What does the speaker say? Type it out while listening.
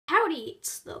everybody,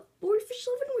 it's the 40 Fish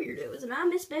Living Weirdos, and I'm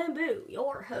Miss Bamboo,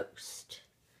 your host.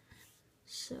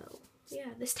 So, yeah,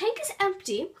 this tank is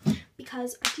empty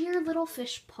because our dear little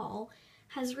fish Paul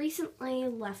has recently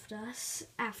left us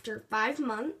after 5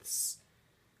 months,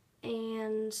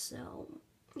 and so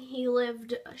he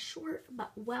lived a short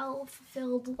but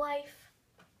well-fulfilled life,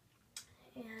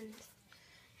 and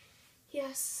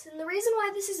yes, and the reason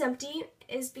why this is empty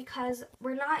is because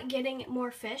we're not getting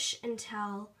more fish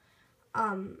until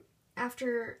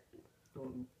after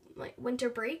like winter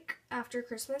break, after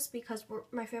Christmas, because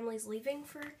my family's leaving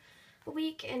for a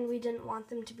week and we didn't want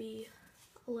them to be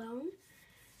alone.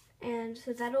 And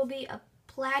so that'll be a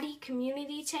platy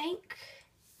community tank.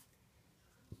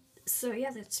 So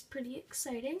yeah, that's pretty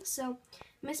exciting. So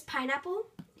Miss Pineapple,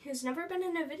 who's never been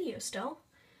in a video still,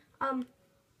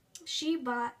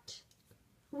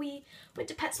 we went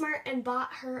to PetSmart and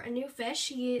bought her a new fish.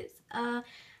 He's a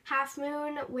half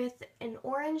moon with an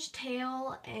orange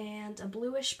tail and a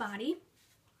bluish body.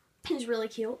 He's really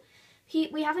cute.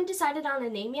 We haven't decided on a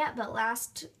name yet, but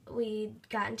last we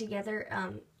gotten together,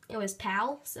 it was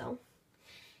Pal, so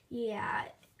yeah.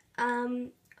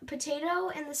 Potato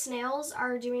and the snails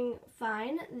are doing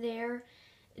fine. They're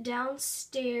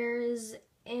downstairs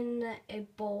in a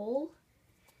bowl.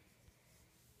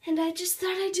 And I just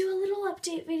thought I'd do a little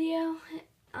update video.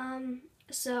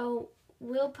 So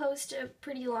we'll post a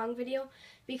pretty long video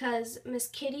because Miss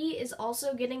Kitty is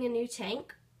also getting a new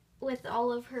tank with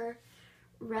all of her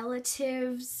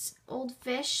relatives' old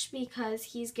fish because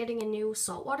he's getting a new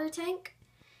saltwater tank.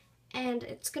 And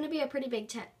it's going to be a pretty big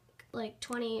tank, like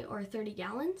 20 or 30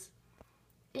 gallons.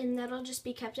 And that'll just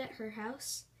be kept at her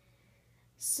house.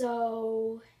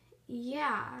 So,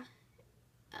 yeah.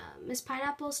 Miss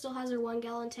Pineapple still has her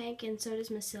 1-gallon tank, and so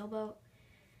does Miss Sailboat.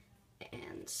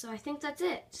 And so I think that's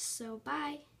it. So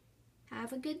bye.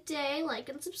 Have a good day. Like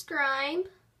and subscribe.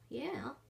 Yeah.